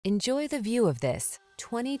Enjoy the view of this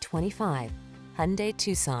 2025 Hyundai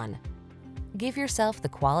Tucson. Give yourself the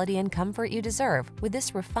quality and comfort you deserve with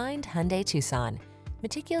this refined Hyundai Tucson.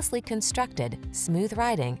 Meticulously constructed, smooth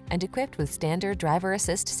riding, and equipped with standard driver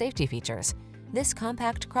assist safety features, this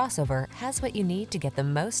compact crossover has what you need to get the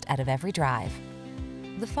most out of every drive.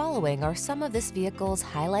 The following are some of this vehicle's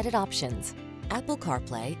highlighted options: Apple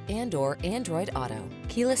CarPlay and/or Android Auto,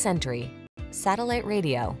 keyless entry, satellite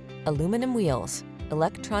radio, aluminum wheels,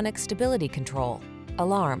 electronic stability control,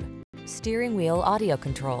 alarm, steering wheel audio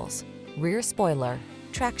controls, rear spoiler,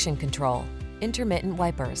 traction control, intermittent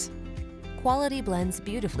wipers. Quality blends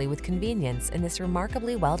beautifully with convenience in this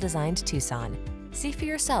remarkably well-designed Tucson. See for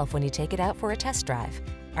yourself when you take it out for a test drive.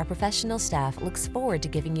 Our professional staff looks forward to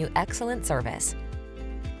giving you excellent service.